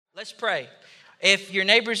Let's pray. If your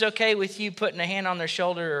neighbor's okay with you putting a hand on their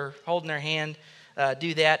shoulder or holding their hand,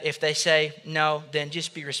 do that. If they say no, then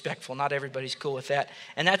just be respectful. Not everybody's cool with that.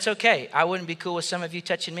 And that's okay. I wouldn't be cool with some of you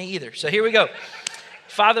touching me either. So here we go.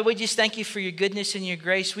 Father, we just thank you for your goodness and your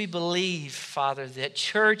grace. We believe, Father, that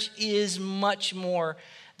church is much more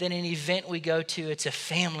than an event we go to. It's a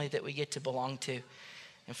family that we get to belong to.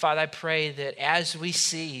 And Father, I pray that as we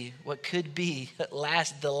see what could be the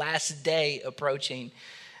last day approaching,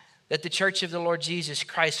 that the church of the Lord Jesus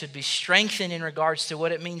Christ would be strengthened in regards to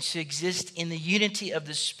what it means to exist in the unity of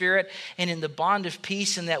the Spirit and in the bond of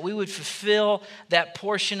peace, and that we would fulfill that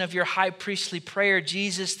portion of your high priestly prayer,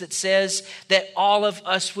 Jesus, that says that all of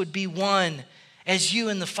us would be one as you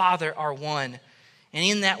and the Father are one. And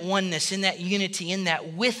in that oneness, in that unity, in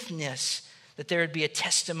that withness, that there would be a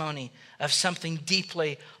testimony of something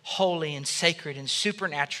deeply holy and sacred and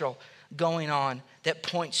supernatural going on that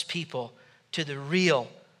points people to the real,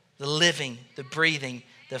 the living, the breathing,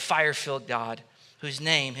 the fire-filled God whose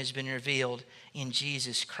name has been revealed in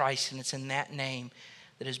Jesus Christ. And it's in that name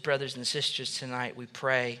that as brothers and sisters tonight we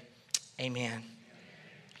pray, amen.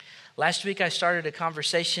 Last week I started a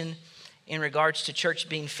conversation in regards to church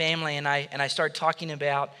being family, and I started talking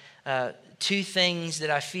about two things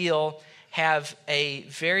that I feel have a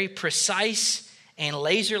very precise and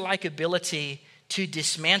laser-like ability to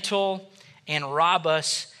dismantle and rob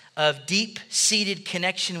us of deep-seated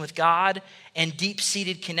connection with God and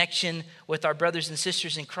deep-seated connection with our brothers and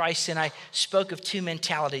sisters in Christ. And I spoke of two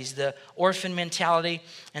mentalities, the orphan mentality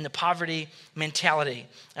and the poverty mentality.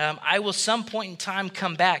 I will some point in time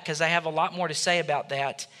come back because I have a lot more to say about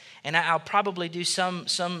that. And I'll probably do some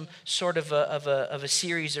sort of a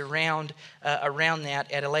series around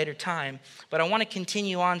that at a later time. But I want to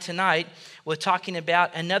continue on tonight with talking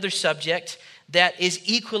about another subject that is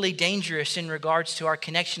equally dangerous in regards to our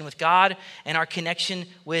connection with God and our connection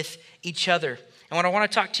with each other. And what I want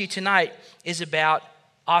to talk to you tonight is about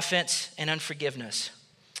offense and unforgiveness.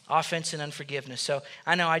 Offense and unforgiveness. So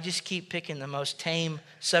I know I just keep picking the most tame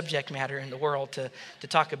subject matter in the world to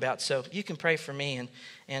talk about. So you can pray for me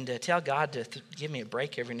and tell God to give me a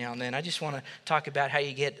break every now and then. I just want to talk about how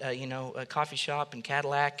you get a coffee shop and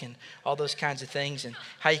Cadillac and all those kinds of things, and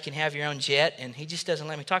how you can have your own jet. And he just doesn't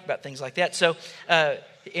let me talk about things like that. So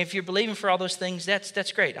if you're believing for all those things,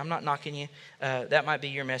 that's great. I'm not knocking you. That might be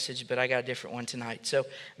your message, but I got a different one tonight. So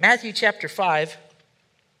Matthew chapter 5.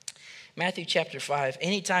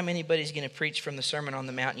 Anytime anybody's going to preach from the Sermon on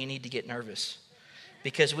the Mount, you need to get nervous.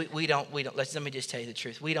 Because we don't, let me just tell you the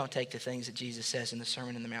truth. We don't take the things that Jesus says in the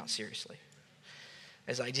Sermon on the Mount seriously.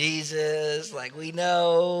 It's like, Jesus, like we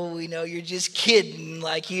know you're just kidding.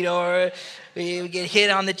 Like, we get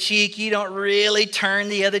hit on the cheek. You don't really turn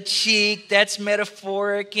the other cheek. That's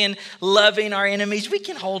metaphoric in loving our enemies. We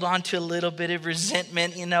can hold on to a little bit of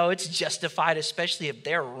resentment. It's justified, especially if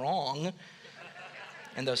they're wrong.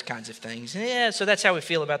 And those kinds of things. Yeah, so that's how we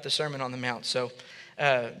feel about the Sermon on the Mount. So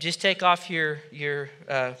just take off your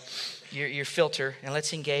filter and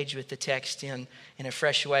let's engage with the text in a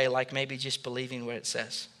fresh way, like maybe just believing what it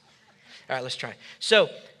says. All right, let's try. So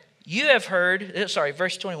you have heard,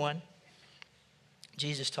 verse 21.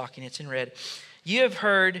 Jesus talking, it's in red. You have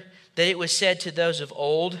heard that it was said to those of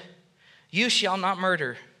old, you shall not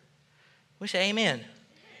murder. We say amen.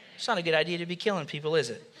 It's not a good idea to be killing people, is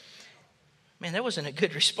it? Man, that wasn't a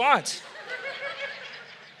good response.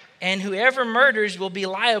 And whoever murders will be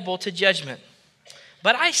liable to judgment.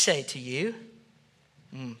 But I say to you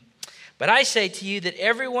that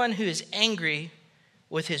everyone who is angry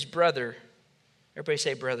with his brother, everybody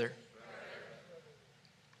say brother,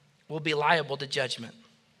 will be liable to judgment.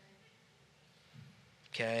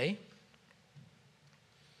 Okay.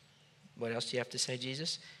 What else do you have to say,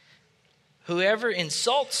 Jesus? Whoever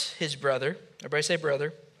insults his brother, everybody say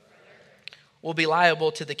brother, will be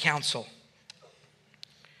liable to the council.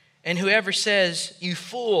 And whoever says, you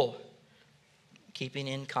fool, keeping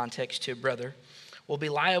in context to a brother, will be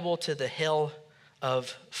liable to the hell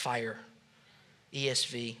of fire.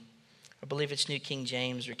 ESV. I believe it's New King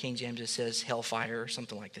James or King James that says hellfire or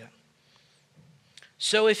something like that.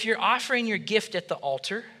 So if you're offering your gift at the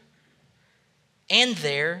altar, and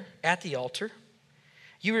there at the altar,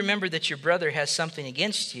 you remember that your brother has something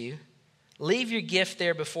against you, leave your gift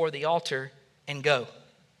there before the altar and go.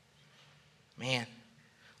 Man,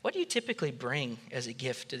 what do you typically bring as a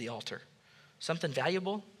gift to the altar? Something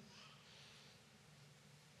valuable?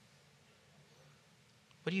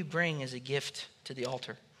 What do you bring as a gift to the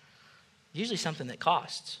altar? Usually something that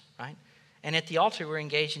costs, right? And at the altar, we're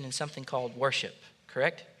engaging in something called worship,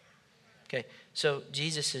 correct? Okay, so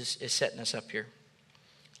Jesus is setting us up here.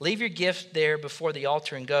 Leave your gift there before the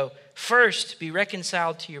altar and go. First, be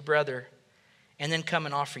reconciled to your brother, and then come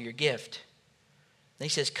and offer your gift. Then he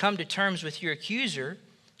says, come to terms with your accuser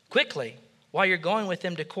quickly while you're going with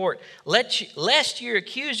them to court, lest your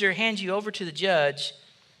accuser hand you over to the judge,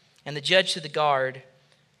 and the judge to the guard,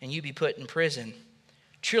 and you be put in prison.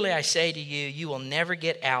 Truly I say to you, you will never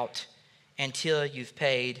get out until you've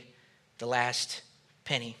paid the last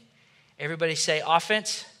penny. Everybody say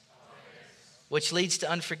offense, which leads to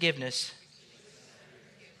unforgiveness,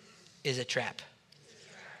 is a trap.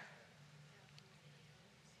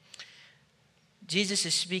 Jesus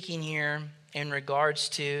is speaking here in regards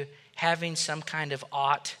to having some kind of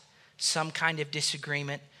ought, some kind of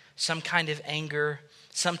disagreement, some kind of anger,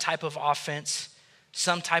 some type of offense,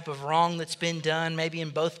 some type of wrong that's been done, maybe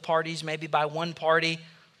in both parties, maybe by one party.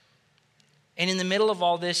 And in the middle of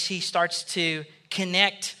all this, he starts to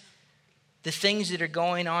connect the things that are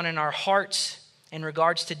going on in our hearts in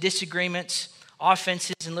regards to disagreements,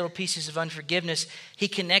 offenses, and little pieces of unforgiveness. He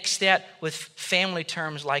connects that with family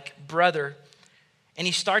terms like brother. And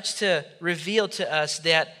he starts to reveal to us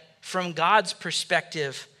that from God's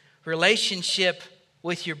perspective, relationship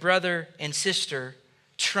with your brother and sister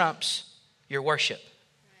trumps your worship.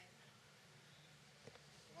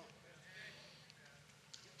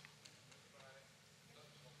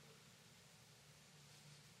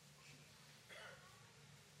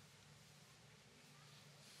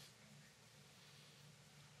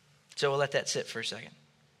 So we'll let that sit for a second.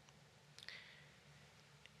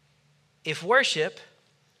 If worship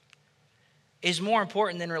is more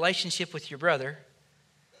important than relationship with your brother,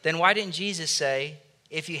 then why didn't Jesus say,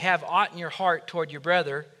 if you have aught in your heart toward your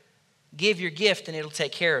brother, give your gift and it'll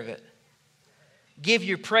take care of it. Give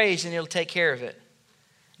your praise and it'll take care of it.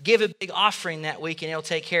 Give a big offering that week and it'll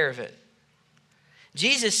take care of it.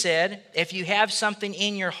 Jesus said, if you have something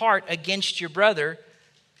in your heart against your brother,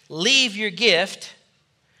 leave your gift,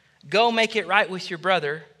 go make it right with your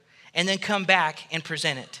brother, and then come back and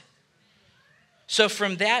present it. So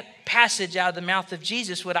from that passage out of the mouth of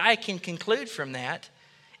Jesus, what I can conclude from that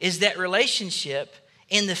is that relationship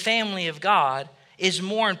in the family of God is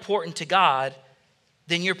more important to God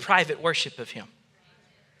than your private worship of Him.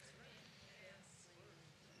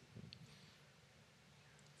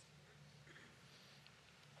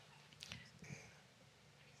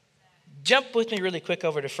 Jump with me really quick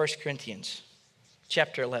over to 1 Corinthians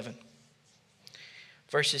chapter 11,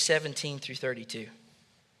 verses 17 through 32.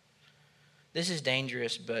 This is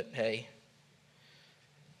dangerous, but hey,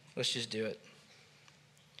 let's just do it.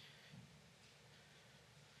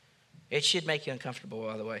 It should make you uncomfortable,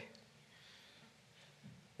 by the way,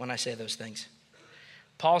 when I say those things.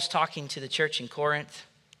 Paul's talking to the church in Corinth.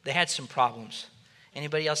 They had some problems.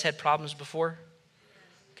 Anybody else had problems before?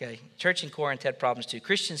 Okay, church in Corinth had problems too.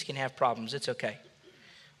 Christians can have problems. It's okay.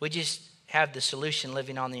 We just have the solution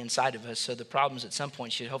living on the inside of us, so the problems at some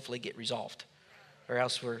point should hopefully get resolved, or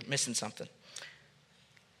else we're missing something.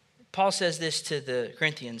 Paul says this to the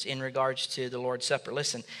Corinthians in regards to the Lord's Supper.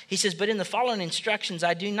 Listen, he says, but in the following instructions,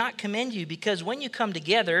 I do not commend you, because when you come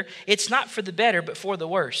together, it's not for the better, but for the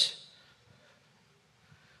worse.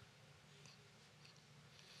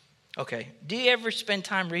 Okay, do you ever spend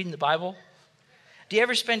time reading the Bible? Do you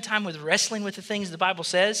ever spend time wrestling with the things the Bible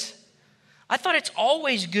says? I thought it's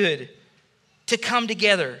always good to come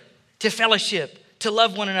together, to fellowship, to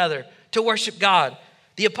love one another, to worship God.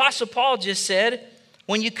 The Apostle Paul just said,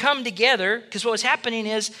 when you come together, because what was happening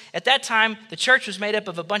is, at that time, the church was made up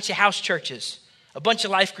of a bunch of house churches, a bunch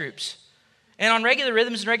of life groups. And on regular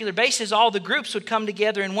rhythms and regular basis, all the groups would come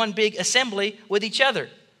together in one big assembly with each other.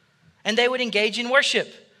 And they would engage in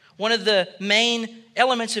worship. One of the main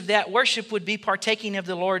elements of that worship would be partaking of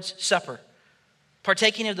the Lord's Supper,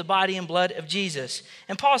 partaking of the body and blood of Jesus.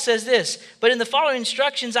 And Paul says this, but in the following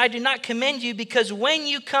instructions, I do not commend you, because when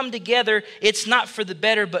you come together, it's not for the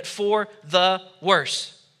better, but for the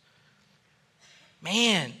worse.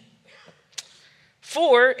 Man.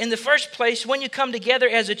 For, in the first place, when you come together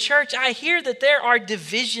as a church, I hear that there are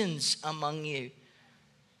divisions among you.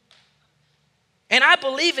 And I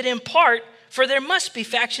believe it in part, for there must be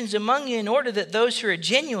factions among you in order that those who are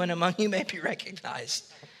genuine among you may be recognized.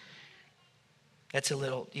 That's a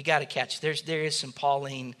little, you got to catch. There is some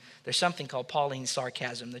there's something called Pauline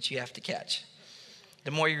sarcasm that you have to catch.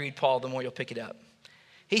 The more you read Paul, the more you'll pick it up.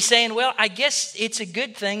 He's saying, well, I guess it's a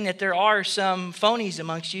good thing that there are some phonies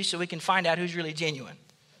amongst you so we can find out who's really genuine.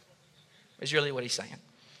 Is really what he's saying.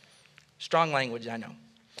 Strong language, I know.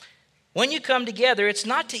 When you come together, it's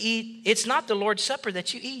not the Lord's Supper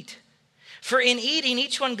that you eat. For in eating,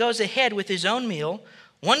 each one goes ahead with his own meal.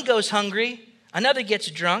 One goes hungry, another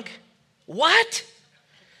gets drunk. What?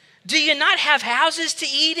 Do you not have houses to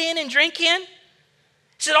eat in and drink in? He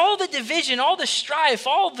said, all the division, all the strife,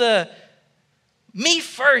 all the me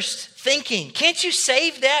first thinking, can't you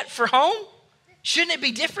save that for home? Shouldn't it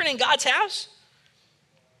be different in God's house?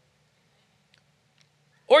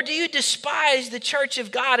 Or do you despise the church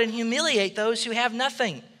of God and humiliate those who have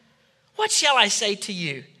nothing? What shall I say to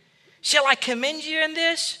you? Shall I commend you in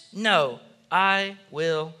this? No, I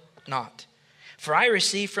will not. For I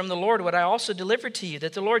received from the Lord what I also delivered to you,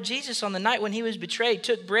 that the Lord Jesus on the night when he was betrayed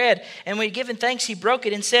took bread, and when he had given thanks, he broke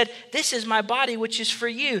it and said, this is my body which is for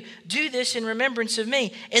you. Do this in remembrance of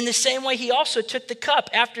me. In the same way, he also took the cup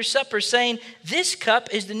after supper, saying, this cup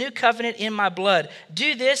is the new covenant in my blood.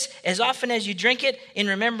 Do this as often as you drink it in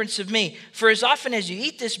remembrance of me. For as often as you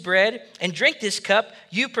eat this bread and drink this cup,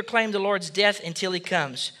 you proclaim the Lord's death until he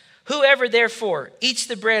comes. Whoever therefore eats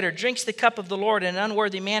the bread or drinks the cup of the Lord in an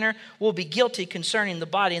unworthy manner will be guilty concerning the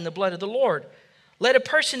body and the blood of the Lord. Let a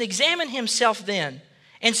person examine himself then,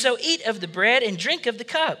 and so eat of the bread and drink of the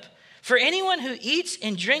cup. For anyone who eats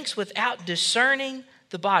and drinks without discerning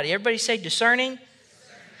the body, everybody say discerning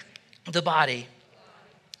the body,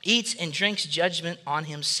 eats and drinks judgment on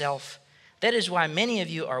himself. That is why many of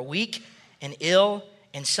you are weak and ill,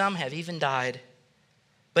 and some have even died.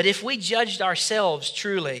 But if we judged ourselves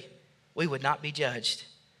truly, we would not be judged.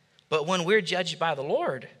 But when we're judged by the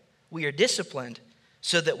Lord, we are disciplined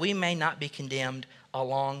so that we may not be condemned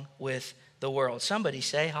along with the world. Somebody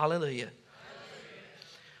say hallelujah.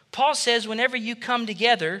 Paul says whenever you come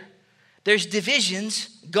together, there's divisions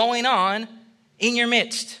going on in your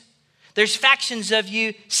midst. There's factions of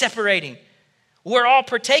you separating. We're all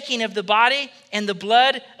partaking of the body and the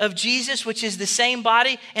blood of Jesus, which is the same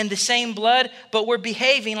body and the same blood, but we're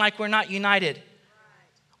behaving like we're not united.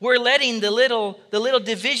 We're letting the little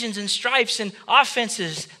divisions and strifes and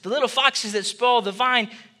offenses, the little foxes that spoil the vine,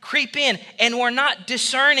 creep in. And we're not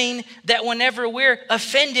discerning that whenever we're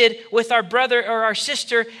offended with our brother or our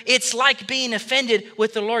sister, it's like being offended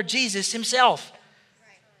with the Lord Jesus himself.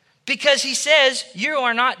 Because he says you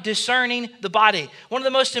are not discerning the body. One of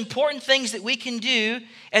the most important things that we can do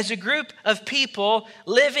as a group of people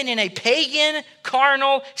living in a pagan,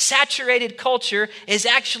 carnal, saturated culture is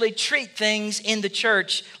actually treat things in the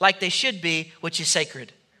church like they should be, which is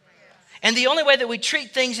sacred. And the only way that we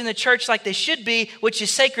treat things in the church like they should be, which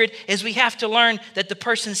is sacred, is we have to learn that the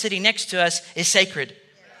person sitting next to us is sacred.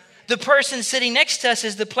 The person sitting next to us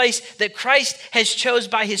is the place that Christ has chose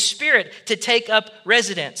by his Spirit to take up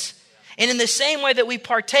residence. And in the same way that we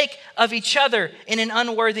partake of each other in an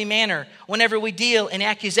unworthy manner, whenever we deal in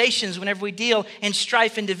accusations, whenever we deal in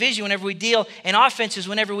strife and division, whenever we deal in offenses,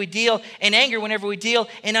 whenever we deal in anger, whenever we deal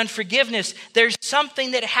in unforgiveness, there's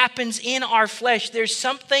something that happens in our flesh. There's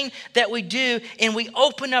something that we do, and we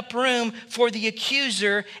open up room for the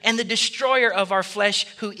accuser and the destroyer of our flesh,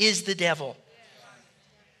 who is the devil.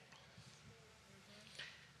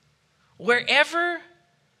 Wherever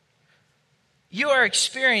you are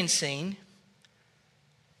experiencing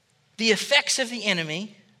the effects of the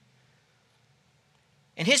enemy,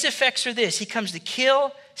 and his effects are this: he comes to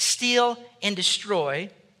kill, steal, and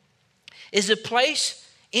destroy, is a place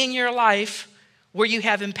in your life where you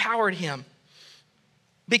have empowered him.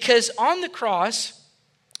 Because on the cross,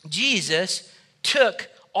 Jesus took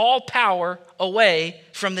all power away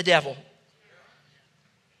from the devil.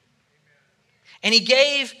 And he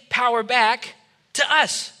gave power back to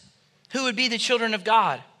us, who would be the children of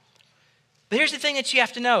God. But here's the thing that you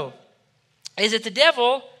have to know, is that the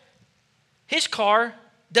devil, his car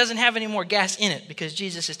doesn't have any more gas in it because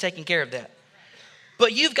Jesus is taking care of that.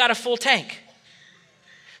 But you've got a full tank.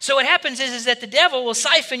 So what happens is that the devil will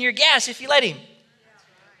siphon your gas if you let him.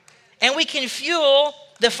 And we can fuel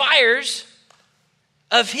the fires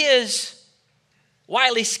of his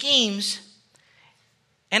wily schemes.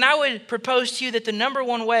 And I would propose to you that the number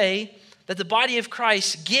one way that the body of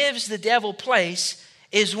Christ gives the devil place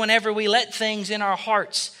is whenever we let things in our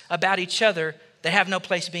hearts about each other that have no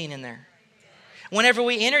place being in there. Whenever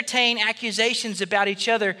we entertain accusations about each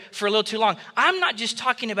other for a little too long. I'm not just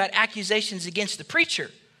talking about accusations against the preacher.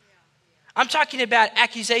 I'm talking about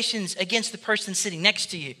accusations against the person sitting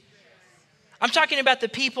next to you. I'm talking about the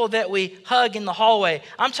people that we hug in the hallway.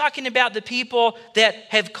 I'm talking about the people that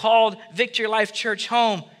have called Victory Life Church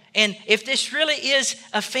home. And if this really is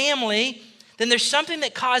a family, then there's something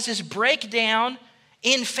that causes breakdown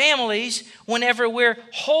in families whenever we're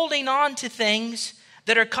holding on to things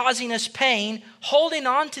that are causing us pain, holding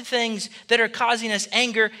on to things that are causing us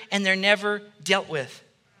anger, and they're never dealt with.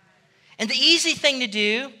 And the easy thing to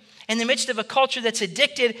do in the midst of a culture that's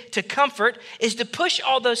addicted to comfort is to push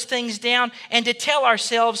all those things down and to tell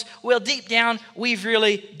ourselves, well, deep down, we've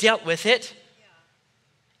really dealt with it.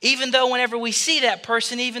 Even though whenever we see that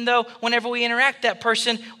person, even though whenever we interact with that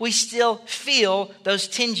person, we still feel those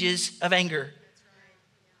tinges of anger.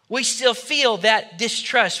 We still feel that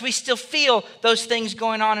distrust. We still feel those things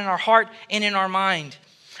going on in our heart and in our mind.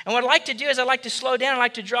 And what I'd like to do is I'd like to slow down. I'd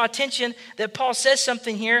like to draw attention that Paul says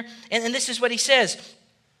something here. And this is what he says.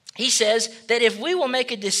 He says that if we will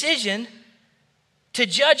make a decision to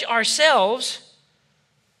judge ourselves,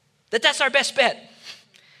 that's our best bet.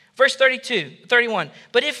 Verse 31.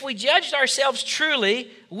 But if we judged ourselves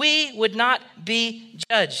truly, we would not be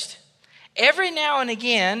judged. Every now and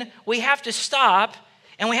again, we have to stop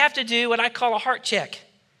and we have to do what I call a heart check.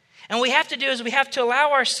 And what we have to do is we have to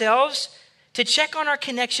allow ourselves to check on our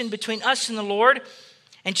connection between us and the Lord,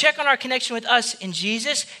 and check on our connection with us in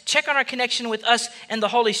Jesus, check on our connection with us and the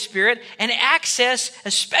Holy Spirit, and access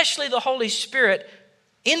especially the Holy Spirit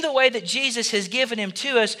in the way that Jesus has given him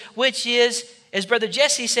to us, which is, as Brother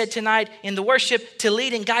Jesse said tonight in the worship, to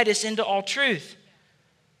lead and guide us into all truth.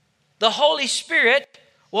 The Holy Spirit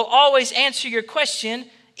will always answer your question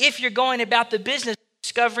if you're going about the business of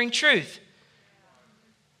discovering truth.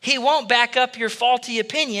 He won't back up your faulty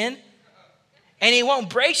opinion, and he won't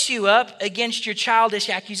brace you up against your childish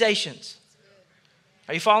accusations.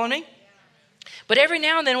 Are you following me? But every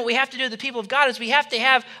now and then what we have to do with the people of God is we have to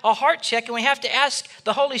have a heart check, and we have to ask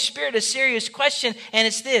the Holy Spirit a serious question, and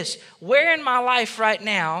it's this: where in my life right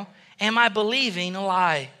now am I believing a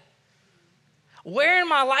lie? Where in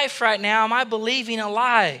my life right now am I believing a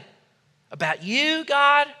lie? About you,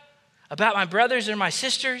 God? About my brothers and my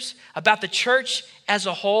sisters? About the church as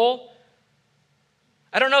a whole?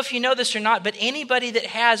 I don't know if you know this or not, but anybody that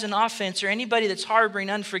has an offense or anybody that's harboring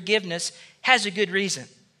unforgiveness has a good reason.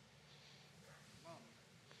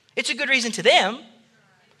 It's a good reason to them.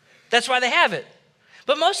 That's why they have it.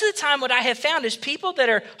 But most of the time what I have found is people that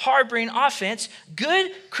are harboring offense,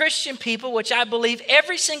 good Christian people, which I believe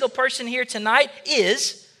every single person here tonight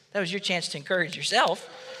is, that was your chance to encourage yourself.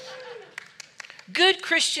 Good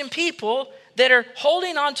Christian people that are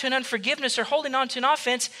holding on to an unforgiveness or holding on to an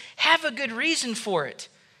offense have a good reason for it.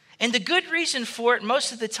 And the good reason for it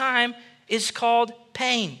most of the time is called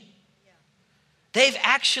pain. They've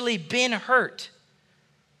actually been hurt.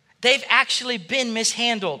 They've actually been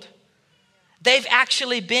mishandled. They've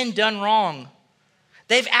actually been done wrong.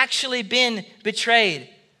 They've actually been betrayed.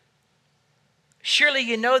 Surely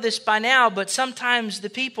you know this by now, but sometimes the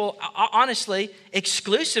people, honestly,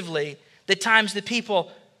 exclusively, the times the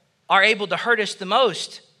people are able to hurt us the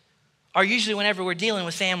most are usually whenever we're dealing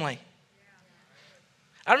with family.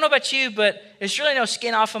 I don't know about you, but there's really no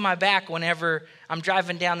skin off of my back whenever I'm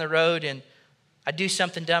driving down the road and I do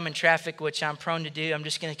something dumb in traffic, which I'm prone to do. I'm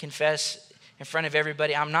just going to confess in front of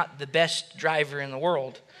everybody, I'm not the best driver in the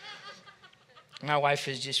world. My wife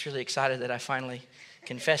is just really excited that I finally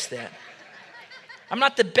confessed that. I'm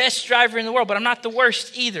not the best driver in the world, but I'm not the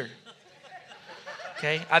worst either.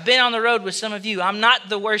 Okay? I've been on the road with some of you. I'm not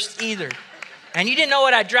the worst either. And you didn't know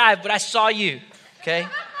what I drive, but I saw you. Okay?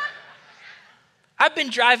 I've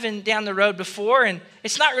been driving down the road before, and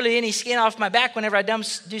it's not really any skin off my back whenever I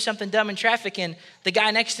do something dumb in traffic and the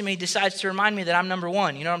guy next to me decides to remind me that I'm number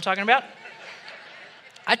one. You know what I'm talking about?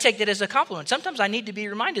 I take that as a compliment. Sometimes I need to be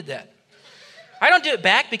reminded that. I don't do it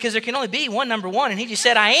back because there can only be one number one, and he just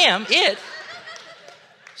said I am it.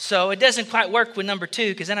 So it doesn't quite work with number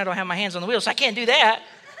two because then I don't have my hands on the wheel, so I can't do that.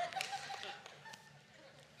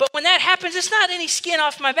 But when that happens, it's not any skin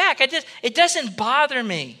off my back. It doesn't bother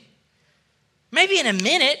me. Maybe in a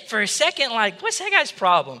minute, for a second, like, what's that guy's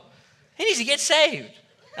problem? He needs to get saved.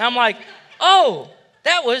 And I'm like, oh,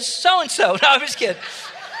 that was so-and-so. No, I'm just kidding.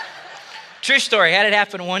 True story. Had it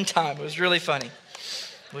happen one time. It was really funny.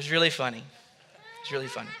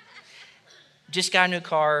 Just got a new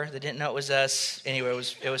car. They didn't know it was us. Anyway,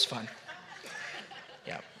 it was fun.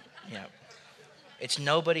 Yeah. It's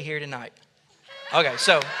nobody here tonight. Okay,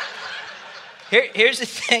 so here's the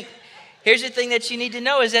thing. Here's the thing that you need to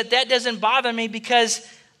know is that doesn't bother me because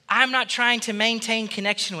I'm not trying to maintain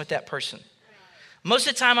connection with that person. Most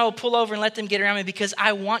of the time I will pull over and let them get around me because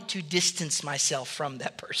I want to distance myself from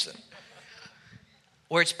that person.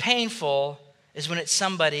 Where it's painful is when it's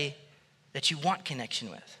somebody that you want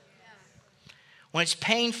connection with. When it's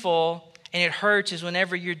painful and it hurts is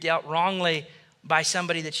whenever you're dealt wrongly by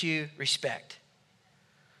somebody that you respect.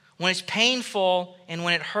 When it's painful and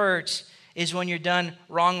when it hurts is when you're done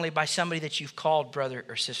wrongly by somebody that you've called brother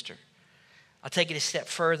or sister. I'll take it a step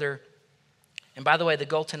further. And by the way, the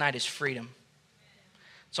goal tonight is freedom.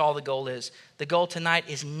 That's all the goal is. The goal tonight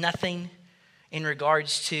is nothing in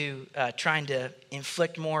regards to trying to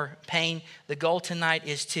inflict more pain. The goal tonight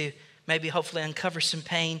is to maybe hopefully uncover some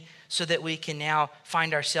pain so that we can now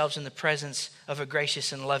find ourselves in the presence of a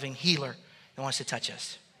gracious and loving healer that wants to touch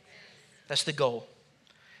us. That's the goal.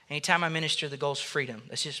 Anytime I minister, the goal is freedom.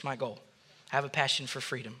 That's just my goal. I have a passion for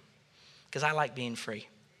freedom because I like being free,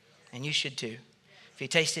 and you should too. If you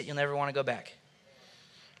taste it, you'll never want to go back.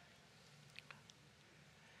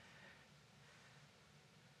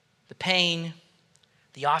 The pain,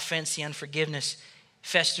 the offense, the unforgiveness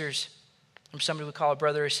festers from somebody we call a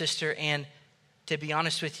brother or sister. And to be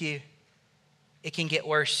honest with you, it can get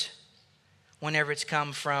worse whenever it's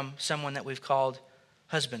come from someone that we've called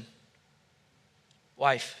husband,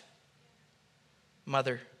 wife,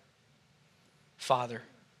 mother, father,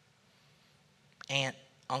 aunt,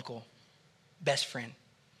 uncle, best friend.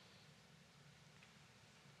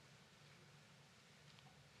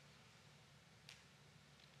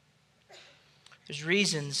 There's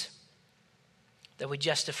reasons that we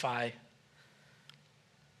justify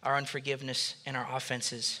our unforgiveness and our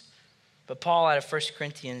offenses. But Paul, out of 1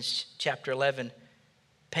 Corinthians chapter 11,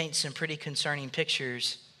 paints some pretty concerning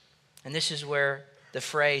pictures. And this is where the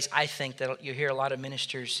phrase, I think, that you hear a lot of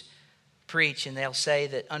ministers preach, and they'll say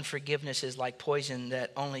that unforgiveness is like poison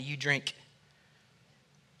that only you drink.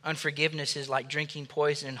 Unforgiveness is like drinking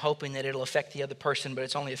poison and hoping that it'll affect the other person, but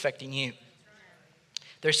it's only affecting you.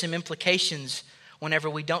 There's some implications whenever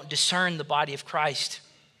we don't discern the body of Christ,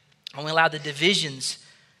 and we allow the divisions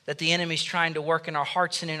that the enemy's trying to work in our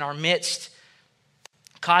hearts and in our midst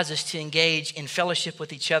cause us to engage in fellowship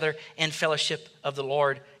with each other and fellowship of the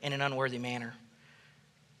Lord in an unworthy manner.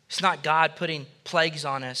 It's not God putting plagues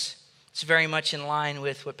on us. It's very much in line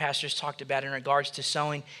with what pastors talked about in regards to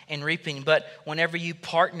sowing and reaping. But whenever you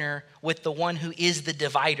partner with the one who is the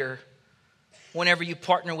divider, whenever you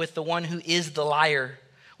partner with the one who is the liar,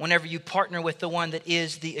 whenever you partner with the one that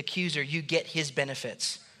is the accuser, you get his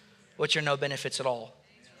benefits, which are no benefits at all.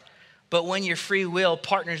 But when your free will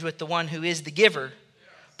partners with the one who is the giver,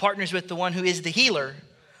 partners with the one who is the healer,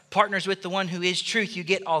 partners with the one who is truth, you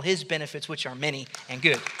get all his benefits, which are many and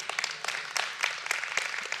good.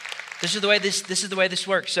 This is the way this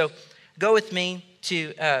works. So go with me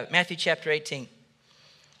to Matthew chapter 18.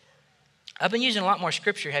 I've been using a lot more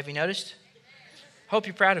scripture. Have you noticed? Hope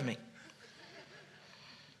you're proud of me.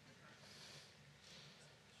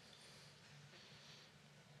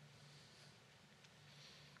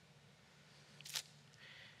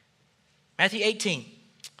 Matthew 18,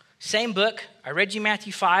 same book. I read you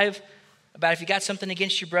Matthew 5 about if you got something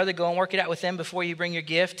against your brother, go and work it out with them before you bring your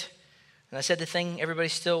gift. And I said the thing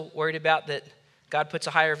everybody's still worried about, that God puts a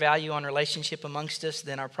higher value on relationship amongst us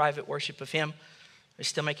than our private worship of him. Does it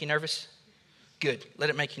still make you nervous? Good. Let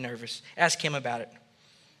it make you nervous. Ask him about it,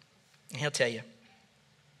 and he'll tell you.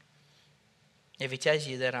 If he tells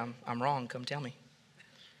you that I'm wrong, come tell me,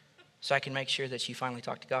 so I can make sure that you finally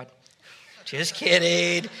talk to God. Just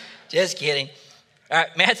kidding. Just kidding. All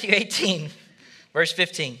right, Matthew 18, verse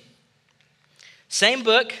 15. Same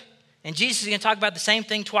book, and Jesus is going to talk about the same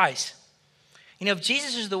thing twice. You know, if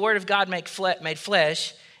Jesus is the Word of God made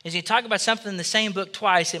flesh, is he talk about something in the same book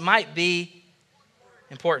twice, it might be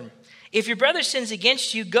important. If your brother sins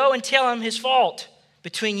against you, go and tell him his fault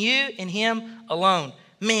between you and him alone.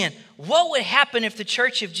 Man, what would happen if the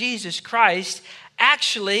Church of Jesus Christ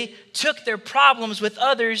actually took their problems with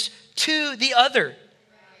others to the other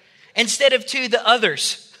instead of to the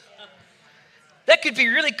others? That could be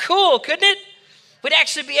really cool, couldn't it? We'd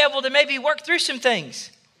actually be able to maybe work through some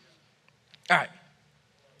things. All right.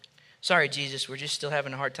 Sorry, Jesus, we're just still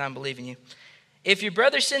having a hard time believing you. If your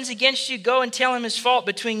brother sins against you, go and tell him his fault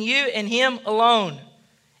between you and him alone.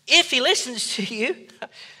 If he listens to you,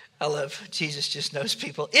 I love Jesus just knows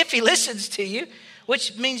people. If he listens to you,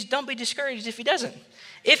 which means don't be discouraged if he doesn't.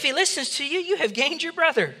 If he listens to you, you have gained your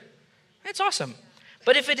brother. That's awesome.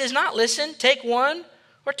 But if it does not listen, take one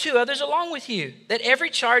or two others along with you, that every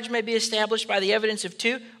charge may be established by the evidence of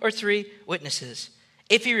 2 or 3 witnesses.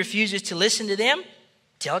 If he refuses to listen to them,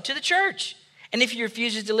 tell it to the church. And if he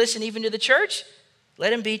refuses to listen even to the church,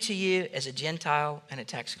 let him be to you as a Gentile and a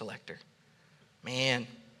tax collector. Man.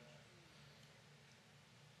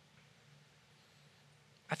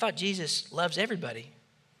 I thought Jesus loves everybody.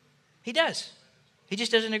 He does. He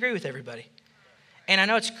just doesn't agree with everybody. And I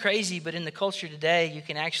know it's crazy, but in the culture today, you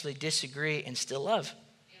can actually disagree and still love.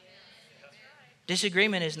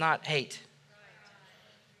 Disagreement is not hate.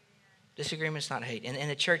 Disagreement is not hate. And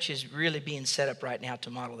the church is really being set up right now to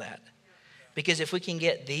model that. Because if we can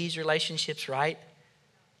get these relationships right,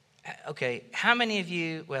 okay, how many of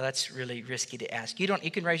you, well, that's really risky to ask. You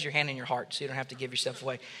can raise your hand in your heart, so you don't have to give yourself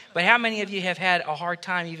away. But how many of you have had a hard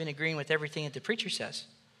time even agreeing with everything that the preacher says?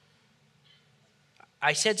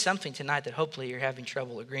 I said something tonight that hopefully you're having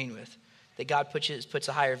trouble agreeing with. That God puts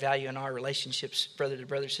a higher value in our relationships, brother to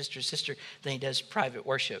brother, sister to sister, than he does private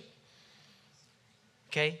worship.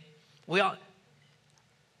 Okay?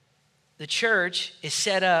 The church is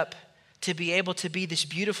set up to be able to be this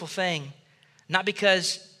beautiful thing, not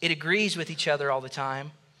because it agrees with each other all the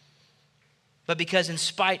time, but because in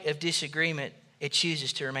spite of disagreement, it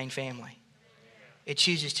chooses to remain family. It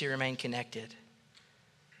chooses to remain connected.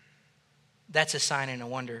 That's a sign and a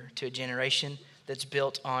wonder to a generation that's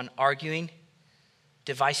built on arguing,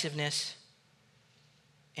 divisiveness,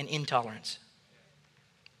 and intolerance.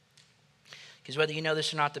 Because whether you know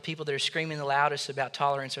this or not, the people that are screaming the loudest about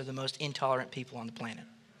tolerance are the most intolerant people on the planet.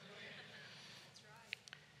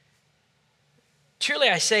 Truly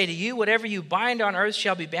I say to you, whatever you bind on earth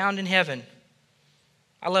shall be bound in heaven.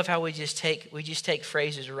 I love how we just take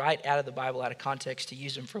phrases right out of the Bible, out of context, to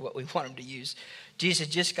use them for what we want them to use. Jesus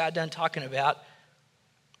just got done talking about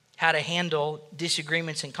how to handle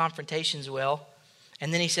disagreements and confrontations well.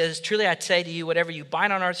 And then he says, truly I say to you, whatever you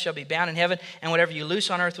bind on earth shall be bound in heaven, and whatever you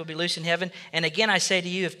loose on earth will be loose in heaven. And again I say to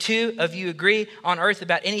you, if two of you agree on earth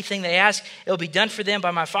about anything they ask, it will be done for them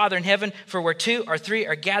by my Father in heaven. For where 2 or 3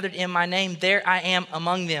 are gathered in my name, there I am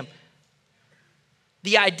among them.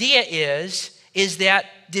 The idea is that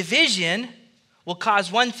division will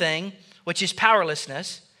cause one thing, which is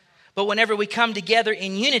powerlessness. But whenever we come together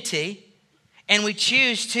in unity and we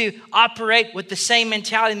choose to operate with the same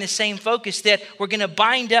mentality and the same focus, that we're going to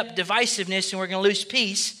bind up divisiveness and we're going to lose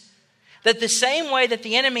peace, that the same way that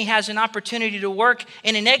the enemy has an opportunity to work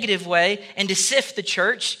in a negative way and to sift the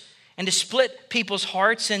church and to split people's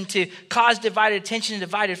hearts and to cause divided attention and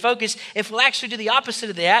divided focus, if we'll actually do the opposite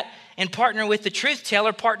of that and partner with the truth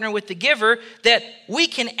teller, partner with the giver, that we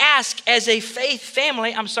can ask as a faith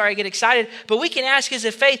family, I'm sorry I get excited, but we can ask as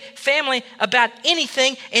a faith family about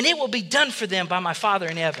anything and it will be done for them by my Father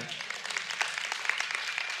in heaven.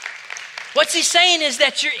 What's he saying is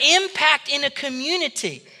that your impact in a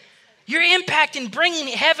community, your impact in bringing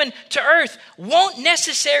heaven to earth won't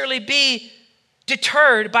necessarily be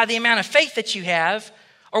deterred by the amount of faith that you have,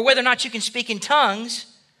 or whether or not you can speak in tongues,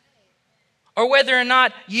 or whether or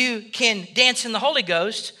not you can dance in the Holy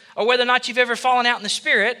Ghost, or whether or not you've ever fallen out in the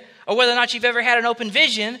Spirit, or whether or not you've ever had an open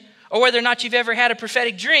vision, or whether or not you've ever had a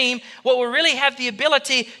prophetic dream. What will really have the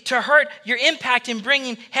ability to hurt your impact in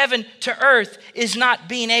bringing heaven to earth is not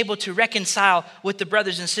being able to reconcile with the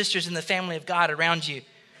brothers and sisters in the family of God around you.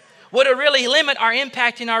 What will really limit our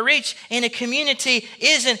impact and our reach in a community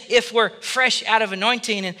isn't if we're fresh out of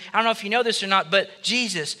anointing. And I don't know if you know this or not, but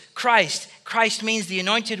Jesus, Christ means the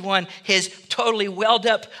anointed one has totally welled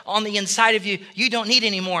up on the inside of you. You don't need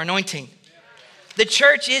any more anointing. The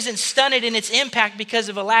church isn't stunted in its impact because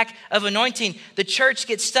of a lack of anointing. The church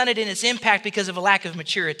gets stunted in its impact because of a lack of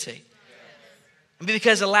maturity.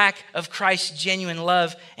 Because of a lack of Christ's genuine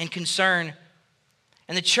love and concern.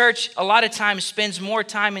 And the church a lot of times spends more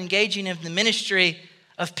time engaging in the ministry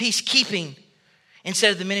of peacekeeping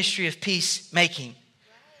instead of the ministry of peacemaking.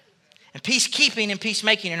 And peacekeeping and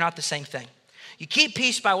peacemaking are not the same thing. You keep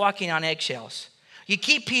peace by walking on eggshells. You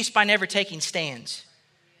keep peace by never taking stands.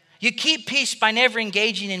 You keep peace by never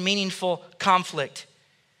engaging in meaningful conflict.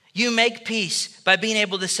 You make peace by being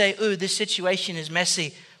able to say, ooh, this situation is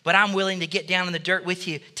messy, but I'm willing to get down in the dirt with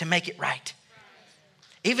you to make it right.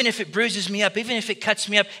 Even if it bruises me up, even if it cuts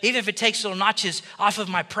me up, even if it takes little notches off of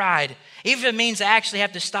my pride, even if it means I actually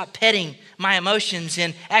have to stop petting my emotions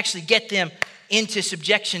and actually get them into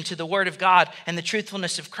subjection to the Word of God and the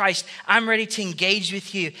truthfulness of Christ, I'm ready to engage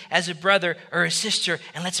with you as a brother or a sister,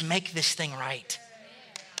 and let's make this thing right.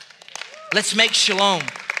 Let's make shalom.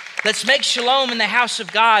 Let's make shalom in the house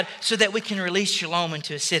of God so that we can release shalom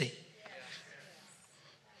into a city.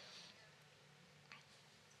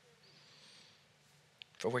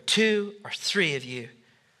 For where 2 or 3 of you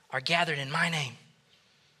are gathered in my name,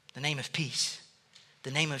 the name of peace,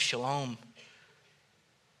 the name of shalom,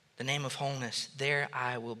 the name of wholeness, there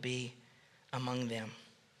I will be among them.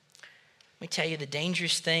 Let me tell you the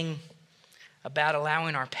dangerous thing about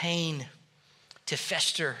allowing our pain to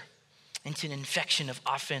fester into an infection of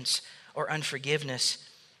offense or unforgiveness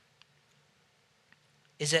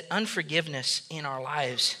is that unforgiveness in our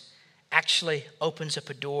lives actually opens up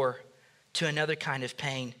a door to another kind of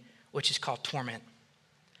pain, which is called torment.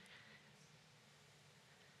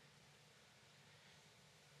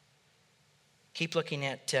 Keep looking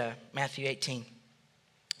at Matthew 18.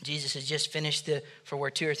 Jesus has just finished for where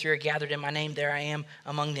 2 or 3 are gathered in my name, there I am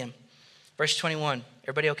among them. Verse 21.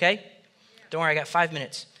 Everybody okay? Yeah. Don't worry, I got 5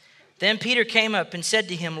 minutes. Then Peter came up and said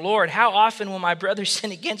to him, Lord, how often will my brother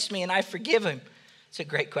sin against me and I forgive him? It's a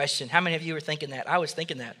great question. How many of you were thinking that? I was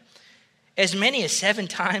thinking that. as many as 7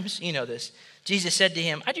 times? You know this. Jesus said to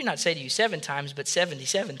him, I do not say to you 7 times, but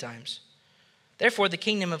 77 times. Therefore, the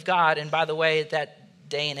kingdom of God, and by the way, at that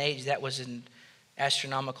day and age, that was an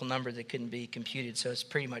astronomical number that couldn't be computed, so it's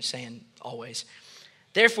pretty much saying always.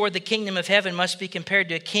 Therefore, the kingdom of heaven must be compared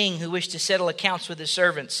to a king who wished to settle accounts with his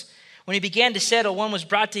servants. When he began to settle, one was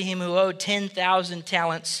brought to him who owed 10,000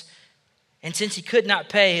 talents. And since he could not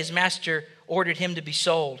pay, his master ordered him to be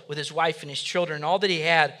sold with his wife and his children and all that he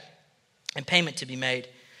had, and payment to be made.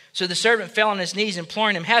 So the servant fell on his knees,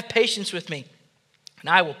 imploring him, have patience with me, and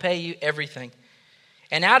I will pay you everything.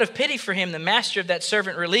 And out of pity for him, the master of that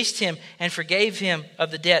servant released him and forgave him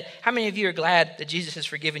of the debt. How many of you are glad that Jesus has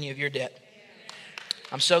forgiven you of your debt?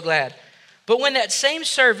 I'm so glad. But when that same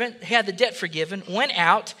servant who had the debt forgiven went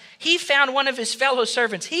out, he found one of his fellow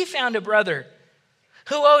servants. He found a brother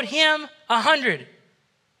who owed him 100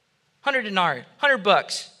 denarii,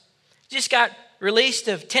 $100. Just got released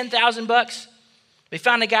of 10,000 bucks. We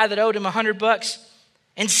found a guy that owed him $100,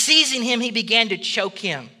 and seizing him, he began to choke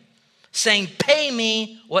him, saying, pay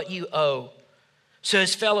me what you owe. So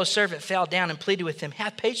his fellow servant fell down and pleaded with him,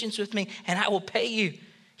 have patience with me, and I will pay you.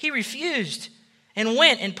 He refused and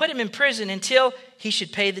went and put him in prison until he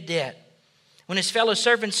should pay the debt. When his fellow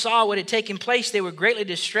servants saw what had taken place, they were greatly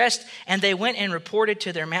distressed, and they went and reported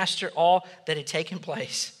to their master all that had taken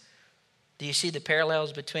place. Do you see the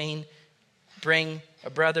parallels between bring a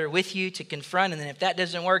brother with you to confront, and then if that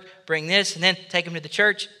doesn't work, bring this, and then take him to the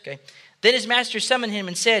church? Okay. Then his master summoned him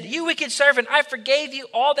and said, you wicked servant, I forgave you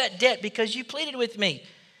all that debt because you pleaded with me.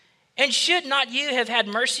 And should not you have had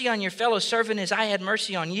mercy on your fellow servant as I had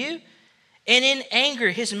mercy on you? And in anger,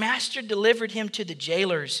 his master delivered him to the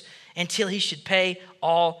jailers until he should pay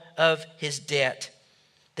all of his debt.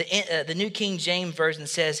 The New King James Version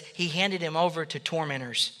says he handed him over to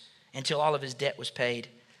tormentors until all of his debt was paid.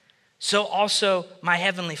 So also my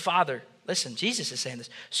heavenly Father, listen, Jesus is saying this.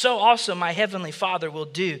 So also my heavenly Father will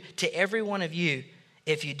do to every one of you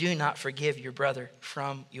if you do not forgive your brother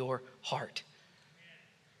from your heart.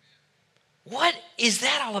 What is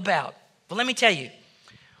that all about? Well, let me tell you.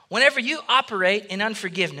 Whenever you operate in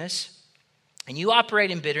unforgiveness, and you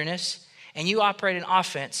operate in bitterness, and you operate in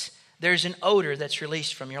offense, there's an odor that's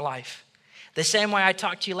released from your life. The same way I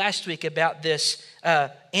talked to you last week about this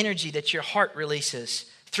energy that your heart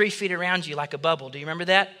releases 3 feet around you like a bubble. Do you remember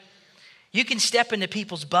that? You can step into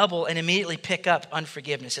people's bubble and immediately pick up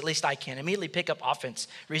unforgiveness. At least I can. Immediately pick up offense,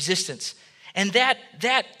 resistance. And that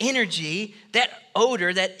energy, that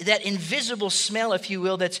odor, that invisible smell, if you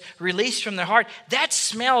will, that's released from their heart, that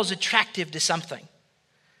smells attractive to something.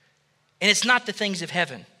 And it's not the things of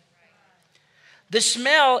heaven. The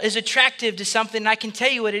smell is attractive to something, and I can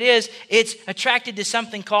tell you what it is. It's attracted to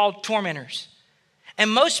something called tormentors.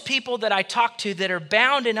 And most people that I talk to that are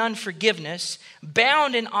bound in unforgiveness,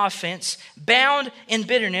 bound in offense, bound in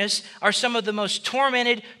bitterness, are some of the most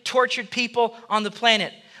tormented, tortured people on the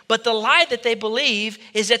planet. But the lie that they believe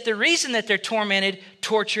is that the reason that they're tormented,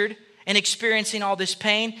 tortured, and experiencing all this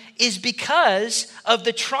pain is because of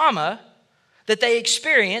the trauma that they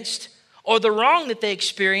experienced or the wrong that they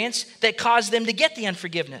experienced that caused them to get the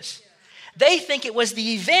unforgiveness. They think it was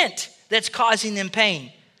the event that's causing them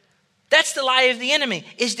pain. That's the lie of the enemy,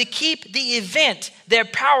 is to keep the event, their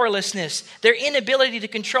powerlessness, their inability to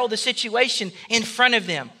control the situation in front of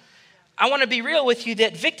them. I want to be real with you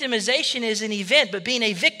that victimization is an event, but being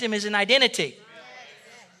a victim is an identity.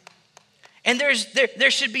 And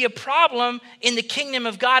there should be a problem in the kingdom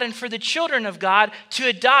of God and for the children of God to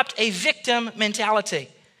adopt a victim mentality.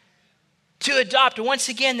 To adopt, once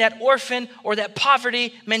again, that orphan or that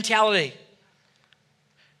poverty mentality.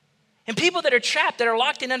 And people that are trapped, that are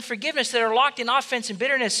locked in unforgiveness, that are locked in offense and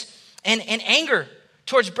bitterness and anger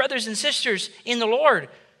towards brothers and sisters in the Lord,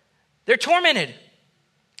 they're tormented.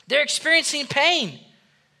 They're experiencing pain.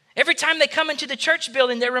 Every time they come into the church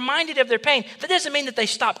building, they're reminded of their pain. That doesn't mean that they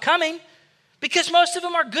stop coming, because most of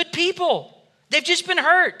them are good people. They've just been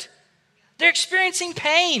hurt. They're experiencing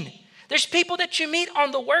pain. There's people that you meet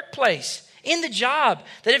on the workplace, in the job,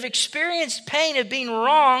 that have experienced pain of being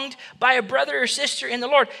wronged by a brother or sister in the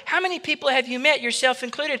Lord. How many people have you met, yourself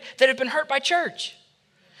included, that have been hurt by church?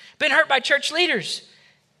 Been hurt by church leaders?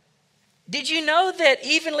 Did you know that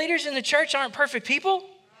even leaders in the church aren't perfect people?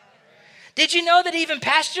 Did you know that even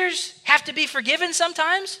pastors have to be forgiven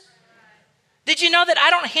sometimes? Did you know that I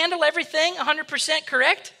don't handle everything 100%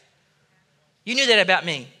 correct? You knew that about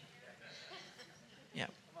me. Yeah.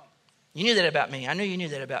 You knew that about me. I knew you knew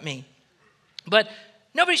that about me. But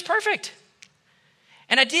nobody's perfect.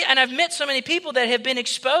 And I've met so many people that have been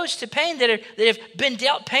exposed to pain, that have been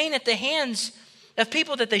dealt pain at the hands of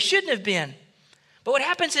people that they shouldn't have been. But what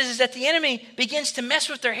happens is that the enemy begins to mess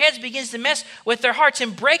with their heads, begins to mess with their hearts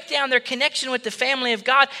and break down their connection with the family of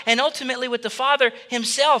God and ultimately with the Father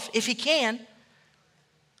himself, if he can.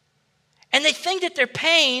 And they think that their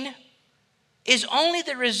pain is only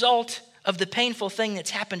the result of the painful thing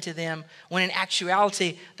that's happened to them, when in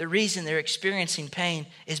actuality, the reason they're experiencing pain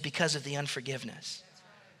is because of the unforgiveness.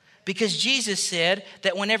 Because Jesus said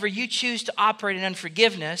that whenever you choose to operate in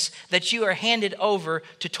unforgiveness, that you are handed over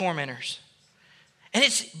to tormentors. And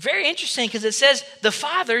it's very interesting because it says the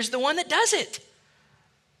Father's the one that does it.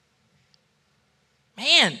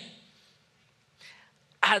 Man,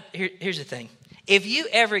 here's the thing. If you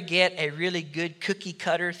ever get a really good cookie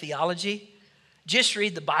cutter theology, just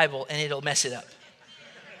read the Bible and it'll mess it up.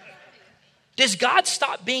 Does God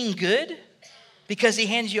stop being good because he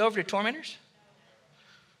hands you over to tormentors?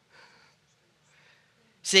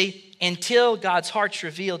 See, until God's heart's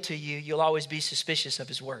revealed to you, you'll always be suspicious of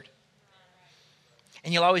his word.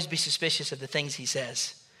 And you'll always be suspicious of the things he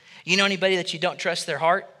says. You know anybody that you don't trust their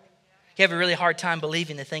heart? You have a really hard time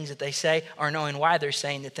believing the things that they say or knowing why they're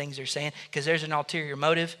saying the things they're saying because there's an ulterior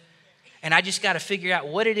motive. And I just got to figure out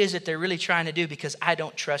what it is that they're really trying to do because I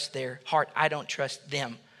don't trust their heart. I don't trust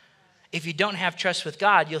them. If you don't have trust with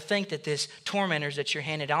God, you'll think that this tormentors that you're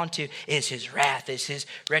handed on to is his wrath, is his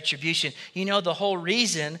retribution. You know, the whole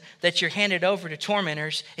reason that you're handed over to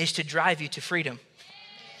tormentors is to drive you to freedom.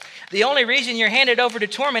 The only reason you're handed over to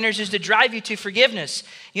tormentors is to drive you to forgiveness.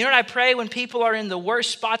 You know what I pray when people are in the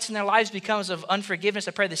worst spots in their lives because of unforgiveness?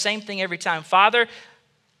 I pray the same thing every time. Father,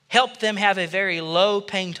 help them have a very low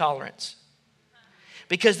pain tolerance.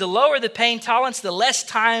 Because the lower the pain tolerance, the less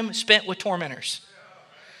time spent with tormentors.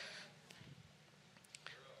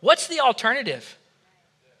 What's the alternative?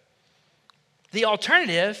 The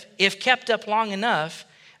alternative, if kept up long enough,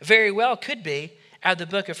 very well could be out of the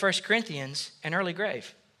book of 1 Corinthians, an early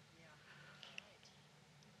grave.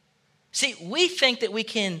 See, we think that we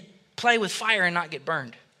can play with fire and not get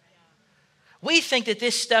burned. We think that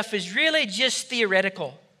this stuff is really just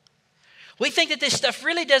theoretical. We think that this stuff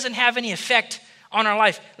really doesn't have any effect on our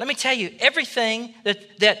life. Let me tell you, everything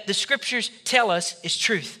that the scriptures tell us is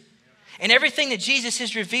truth. And everything that Jesus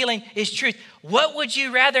is revealing is truth. What would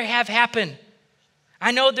you rather have happen?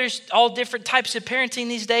 I know there's all different types of parenting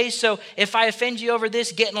these days, so if I offend you over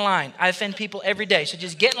this, get in line. I offend people every day, so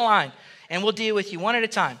just get in line, and we'll deal with you one at a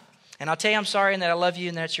time. And I'll tell you I'm sorry and that I love you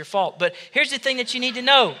and that's your fault. But here's the thing that you need to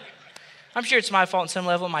know. I'm sure it's my fault on some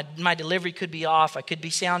level. My delivery could be off. I could be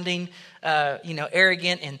sounding,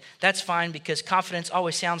 arrogant, and that's fine because confidence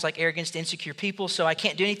always sounds like arrogance to insecure people. So I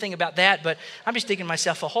can't do anything about that. But I'm just digging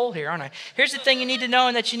myself a hole here, aren't I? Here's the thing you need to know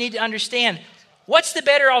and that you need to understand. What's the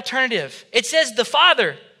better alternative? It says the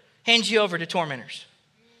Father hands you over to tormentors.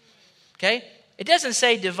 Okay? It doesn't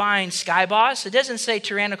say divine sky boss. It doesn't say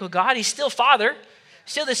tyrannical God. He's still Father.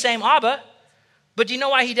 Still the same Abba. But do you know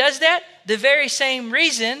why he does that? The very same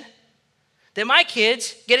reason that my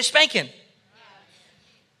kids get a spanking.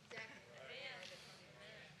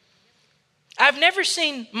 I've never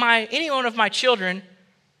seen any one of my children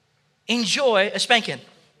enjoy a spanking.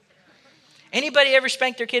 Anybody ever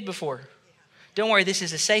spanked their kid before? Don't worry, this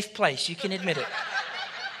is a safe place. You can admit it.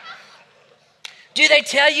 Do they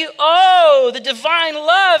tell you, oh, the divine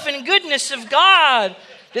love and goodness of God?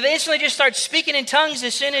 Do they instantly just start speaking in tongues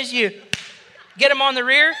as soon as you get them on the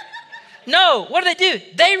rear? No. What do?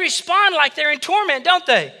 They respond like they're in torment, don't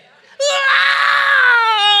they?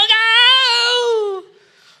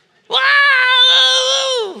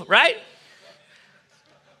 Right?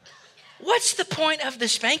 What's the point of the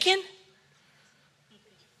spanking?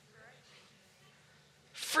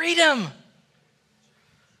 Freedom.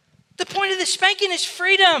 The point of the spanking is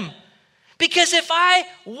freedom. Because if I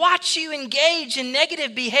watch you engage in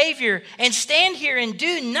negative behavior and stand here and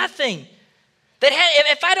do nothing,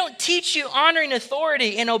 if I don't teach you honoring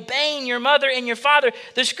authority and obeying your mother and your father,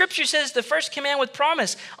 the scripture says the first command with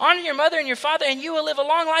promise, honor your mother and your father and you will live a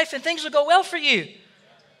long life and things will go well for you.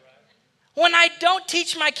 When I don't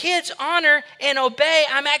teach my kids honor and obey,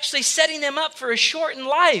 I'm actually setting them up for a shortened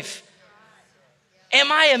life. Am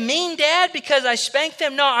I a mean dad because I spank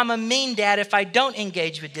them? No, I'm a mean dad if I don't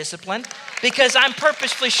engage with discipline because I'm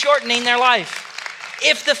purposefully shortening their life.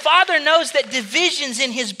 If the father knows that divisions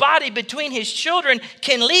in his body between his children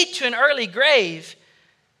can lead to an early grave,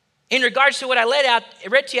 in regards to what I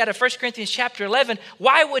read to you out of 1 Corinthians chapter 11,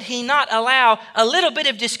 why would he not allow a little bit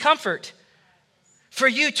of discomfort for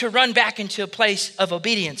you to run back into a place of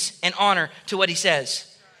obedience and honor to what he says?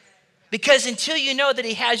 Because until you know that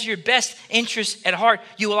he has your best interests at heart,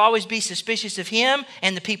 you will always be suspicious of him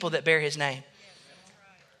and the people that bear his name.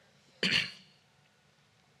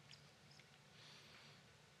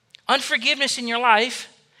 Unforgiveness in your life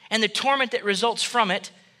and the torment that results from it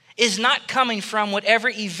is not coming from whatever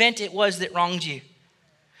event it was that wronged you.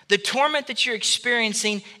 The torment that you're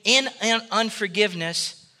experiencing in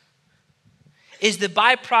unforgiveness is the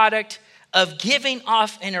byproduct of giving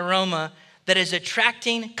off an aroma that is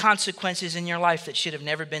attracting consequences in your life that should have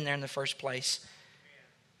never been there in the first place.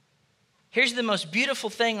 Here's the most beautiful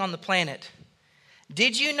thing on the planet.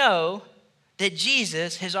 Did you know that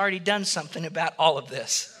Jesus has already done something about all of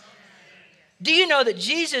this? Do you know that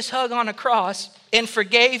Jesus hung on a cross and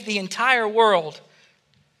forgave the entire world?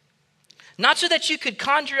 Not so that you could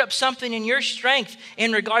conjure up something in your strength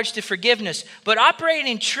in regards to forgiveness, but operating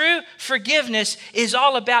in true forgiveness is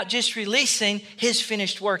all about just releasing his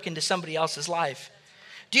finished work into somebody else's life.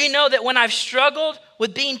 Do you know that when I've struggled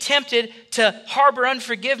with being tempted to harbor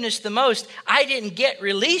unforgiveness the most, I didn't get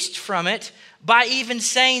released from it by even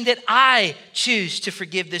saying that I choose to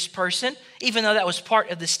forgive this person, even though that was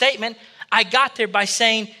part of the statement. I got there by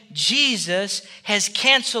saying Jesus has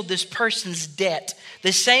canceled this person's debt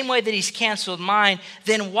the same way that he's canceled mine.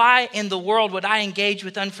 Then why in the world would I engage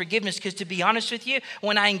with unforgiveness? Because to be honest with you,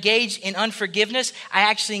 when I engage in unforgiveness, I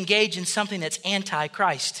actually engage in something that's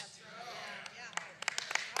anti-Christ.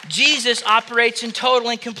 Jesus operates in total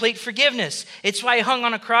and complete forgiveness. It's why he hung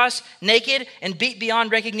on a cross naked and beat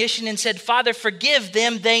beyond recognition and said, Father, forgive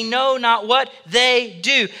them. They know not what they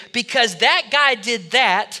do. Because that guy did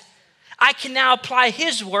that, I can now apply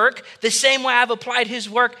his work the same way I've applied his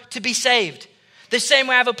work to be saved. The same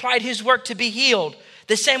way I've applied his work to be healed.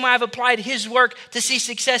 The same way I've applied his work to see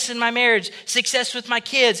success in my marriage, success with my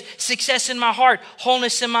kids, success in my heart,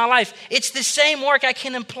 wholeness in my life. It's the same work I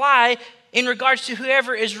can apply in regards to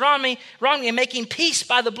whoever is wrong me and making peace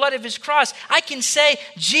by the blood of his cross. I can say,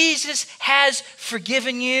 Jesus has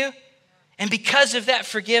forgiven you. And because of that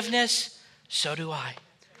forgiveness, so do I.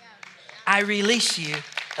 I release you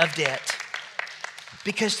of debt.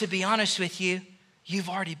 Because to be honest with you, you've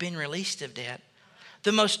already been released of debt.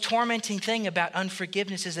 The most tormenting thing about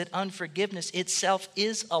unforgiveness is that unforgiveness itself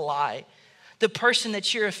is a lie. The person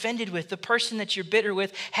that you're offended with, the person that you're bitter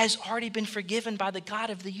with, has already been forgiven by the God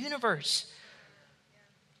of the universe.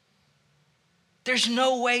 There's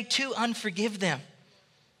no way to unforgive them.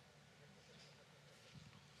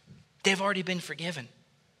 They've already been forgiven.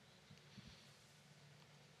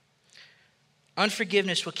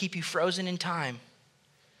 Unforgiveness will keep you frozen in time.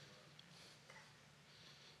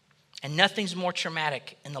 And nothing's more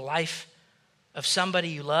traumatic in the life of somebody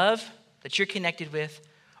you love, that you're connected with,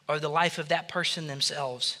 or the life of that person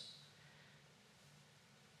themselves,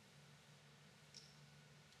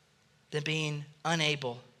 than being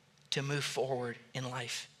unable to move forward in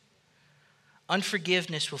life.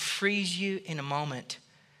 Unforgiveness will freeze you in a moment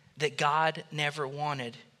that God never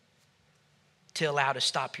wanted to allow to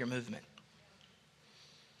stop your movement.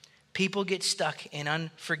 People get stuck in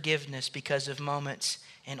unforgiveness because of moments,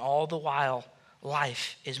 and all the while,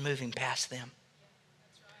 life is moving past them.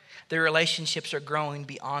 Their relationships are growing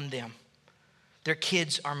beyond them. Their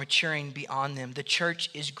kids are maturing beyond them. The church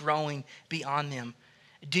is growing beyond them.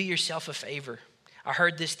 Do yourself a favor. I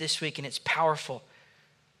heard this week and it's powerful.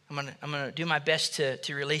 I'm gonna do my best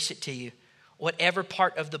to release it to you. Whatever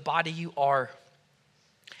part of the body you are,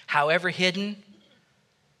 however hidden,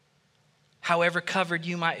 however covered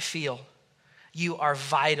you might feel, you are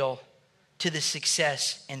vital to the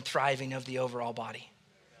success and thriving of the overall body.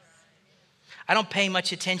 I don't pay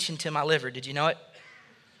much attention to my liver. Did you know it?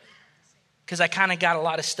 Because I kind of got a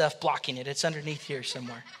lot of stuff blocking it. It's underneath here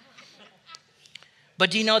somewhere. But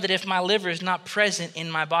do you know that if my liver is not present in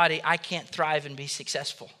my body, I can't thrive and be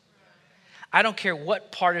successful? I don't care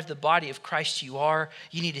what part of the body of Christ you are.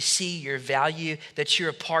 You need to see your value, that you're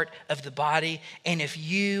a part of the body. And if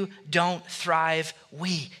you don't thrive,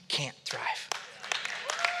 we can't thrive.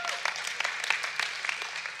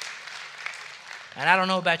 And I don't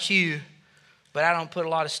know about you, but I don't put a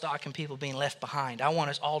lot of stock in people being left behind. I want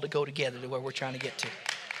us all to go together to where we're trying to get to.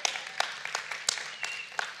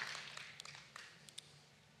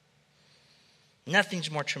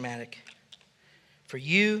 Nothing's more traumatic for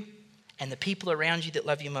you and the people around you that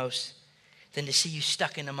love you most than to see you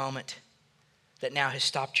stuck in a moment that now has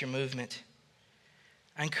stopped your movement.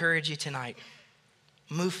 I encourage you tonight,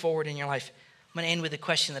 move forward in your life. I'm going to end with a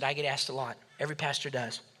question that I get asked a lot. Every pastor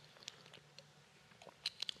does.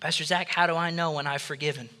 Pastor Zach, how do I know when I've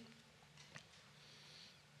forgiven?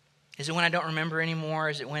 Is it when I don't remember anymore?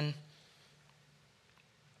 Is it when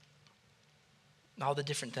all the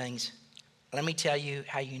different things? Let me tell you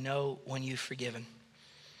how you know when you've forgiven.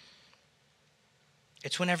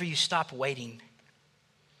 It's whenever you stop waiting.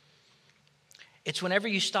 It's whenever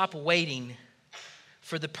you stop waiting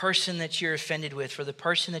for the person that you're offended with, for the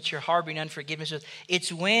person that you're harboring unforgiveness with.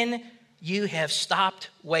 It's when you have stopped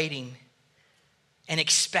waiting and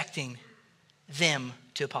expecting them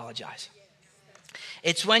to apologize.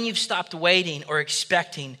 It's when you've stopped waiting or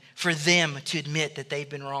expecting for them to admit that they've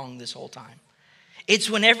been wrong this whole time. It's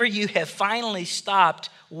whenever you have finally stopped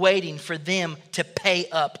waiting for them to pay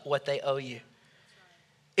up what they owe you.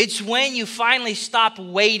 It's when you finally stop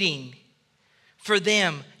waiting for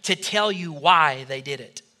them to tell you why they did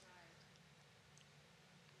it.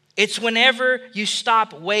 It's whenever you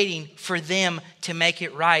stop waiting for them to make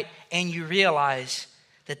it right and you realize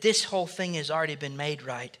that this whole thing has already been made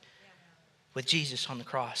right with Jesus on the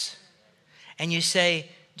cross. And you say,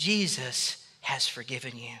 Jesus has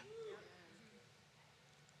forgiven you.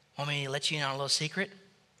 Want me to let you in on a little secret?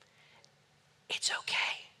 It's okay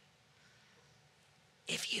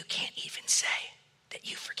if you can't even say that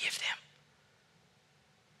you forgive them.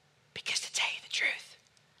 Because to tell you the truth,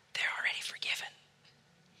 they're already forgiven.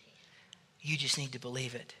 You just need to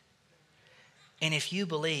believe it. And if you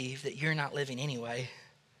believe that you're not living anyway,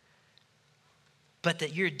 but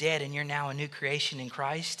that you're dead and you're now a new creation in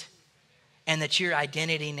Christ, and that your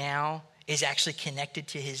identity now is actually connected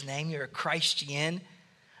to his name, you're a Christian,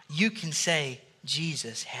 you can say,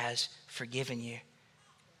 Jesus has forgiven you.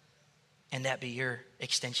 And that be your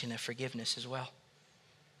extension of forgiveness as well.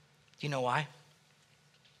 Do you know why?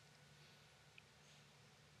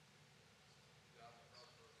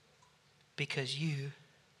 Because you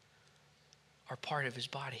are part of his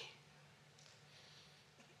body.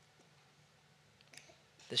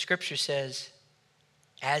 The scripture says,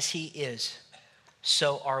 as he is,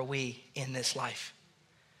 so are we in this life.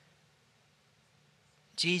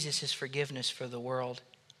 Jesus' forgiveness for the world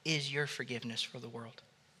is your forgiveness for the world.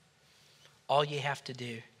 All you have to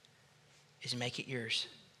do is make it yours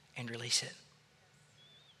and release it.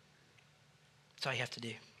 That's all you have to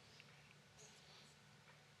do.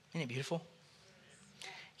 Isn't it beautiful?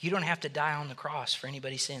 You don't have to die on the cross for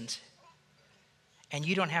anybody's sins. And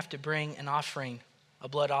you don't have to bring an offering, a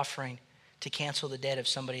blood offering, to cancel the debt of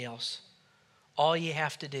somebody else. All you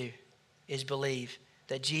have to do is believe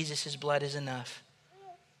that Jesus' blood is enough.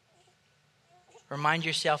 Remind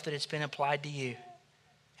yourself that it's been applied to you.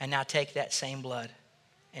 And now take that same blood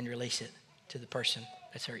and release it to the person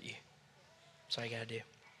that's hurt you. That's all you got to do.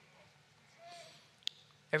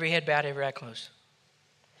 Every head bowed, every eye closed.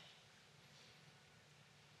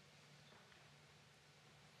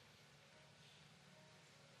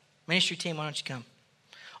 Ministry team, why don't you come?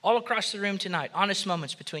 All across the room tonight, honest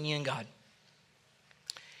moments between you and God.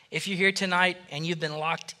 If you're here tonight and you've been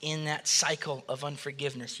locked in that cycle of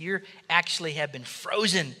unforgiveness, you actually have been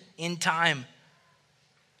frozen in time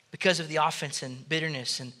because of the offense and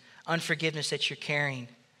bitterness and unforgiveness that you're carrying.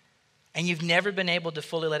 And you've never been able to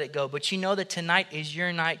fully let it go. But you know that tonight is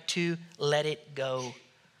your night to let it go.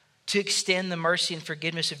 To extend the mercy and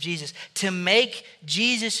forgiveness of Jesus. To make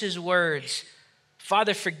Jesus' words,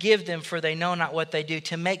 Father, forgive them for they know not what they do.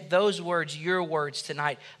 To make those words your words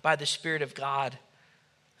tonight by the Spirit of God.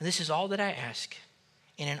 And this is all that I ask.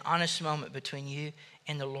 In an honest moment between you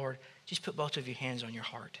and the Lord, just put both of your hands on your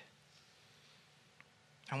heart.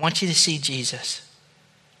 I want you to see Jesus.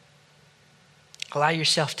 Allow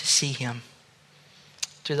yourself to see him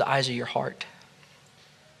through the eyes of your heart.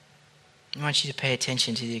 I want you to pay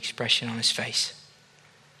attention to the expression on his face.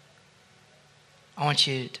 I want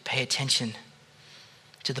you to pay attention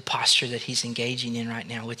to the posture that he's engaging in right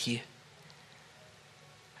now with you.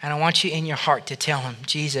 And I want you in your heart to tell him,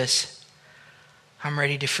 Jesus, I'm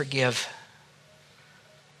ready to forgive,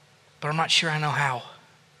 but I'm not sure I know how.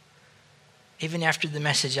 Even after the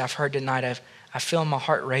message I've heard tonight, I feel my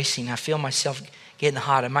heart racing. I feel myself getting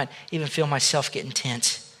hot. I might even feel myself getting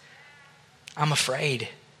tense. I'm afraid.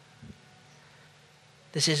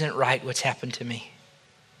 This isn't right what's happened to me.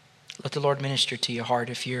 Let the Lord minister to your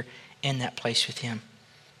heart if you're in that place with him.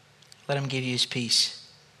 Let him give you his peace.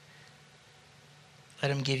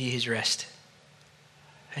 Let him give you his rest.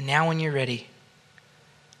 And now when you're ready,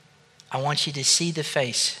 I want you to see the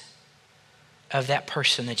face of that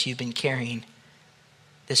person that you've been carrying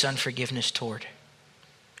this unforgiveness toward.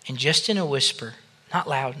 And just in a whisper, not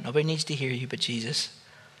loud, nobody needs to hear you but Jesus.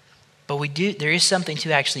 But there is something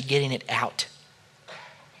to actually getting it out.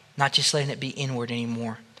 Not just letting it be inward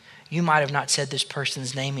anymore. You might have not said this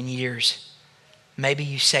person's name in years. Maybe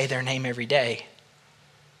you say their name every day.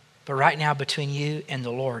 But right now between you and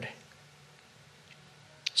the Lord,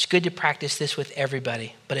 it's good to practice this with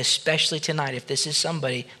everybody, but especially tonight, if this is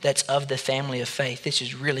somebody that's of the family of faith, this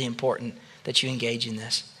is really important that you engage in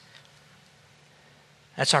this.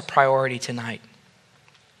 That's our priority tonight.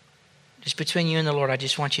 Just between you and the Lord, I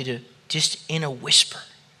just want you to just in a whisper,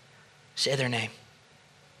 say their name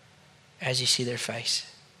as you see their face.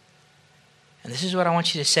 And this is what I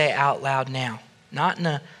want you to say out loud now. Not in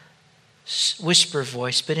a whisper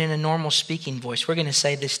voice, but in a normal speaking voice. We're going to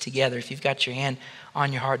say this together. If you've got your hand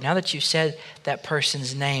on your heart, now that you've said that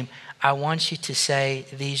person's name, I want you to say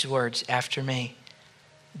these words after me.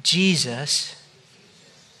 Jesus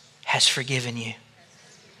has forgiven you.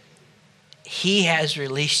 He has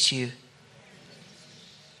released you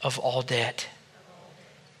of all debt.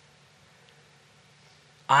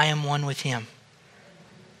 I am one with him.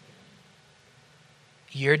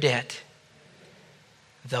 Your debt,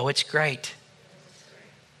 though it's great,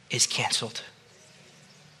 is canceled.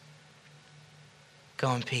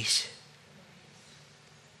 Go in peace.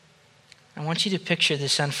 I want you to picture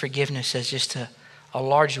this unforgiveness as just a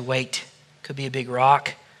large weight. Could be a big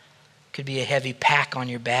rock. Could be a heavy pack on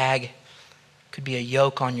your bag. Could be a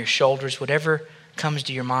yoke on your shoulders. Whatever comes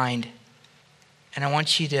to your mind. And I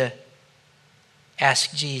want you to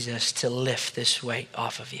ask Jesus to lift this weight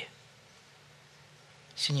off of you.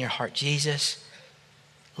 It's in your heart. Jesus,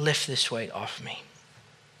 lift this weight off of me.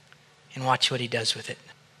 And watch what he does with it.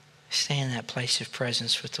 Stay in that place of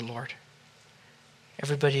presence with the Lord.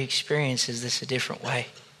 Everybody experiences this a different way.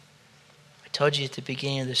 I told you at the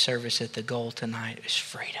beginning of the service that the goal tonight is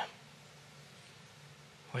freedom.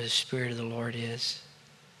 Where the Spirit of the Lord is,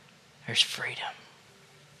 there's freedom.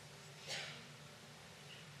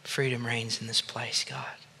 Freedom reigns in this place, God.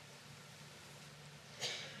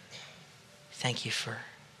 Thank you for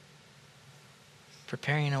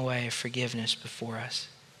preparing a way of forgiveness before us.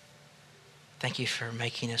 Thank you for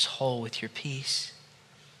making us whole with your peace.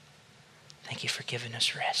 Thank you for giving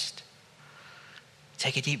us rest.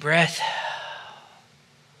 Take a deep breath.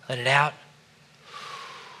 Let it out.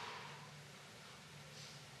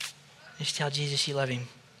 Just tell Jesus you love him.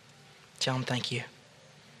 Tell him thank you.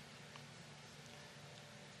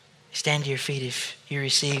 Stand to your feet if you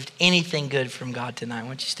received anything good from God tonight. Why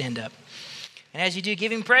don't you stand up? And as you do,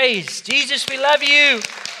 give him praise. Jesus, we love you.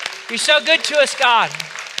 You're so good to us, God.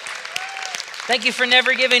 Thank you for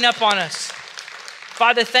never giving up on us.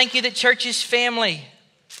 Father, thank you that church is family.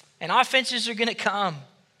 And offenses are going to come.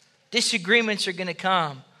 Disagreements are going to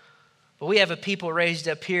come. But we have a people raised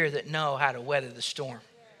up here that know how to weather the storm.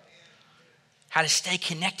 How to stay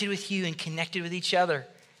connected with you and connected with each other.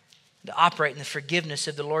 To operate in the forgiveness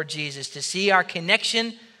of the Lord Jesus. To see our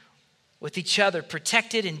connection with each other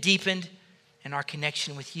protected and deepened. And our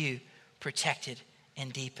connection with you protected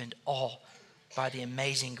and deepened. All by the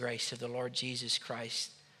amazing grace of the Lord Jesus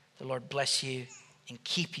Christ. The Lord bless you and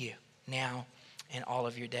keep you now and all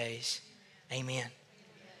of your days. Amen.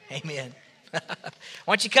 Amen. Why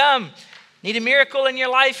don't you come? Need a miracle in your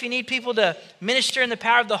life? You need people to minister in the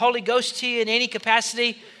power of the Holy Ghost to you in any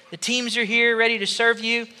capacity? The teams are here ready to serve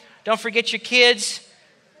you. Don't forget your kids.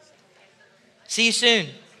 See you soon.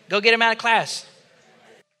 Go get them out of class.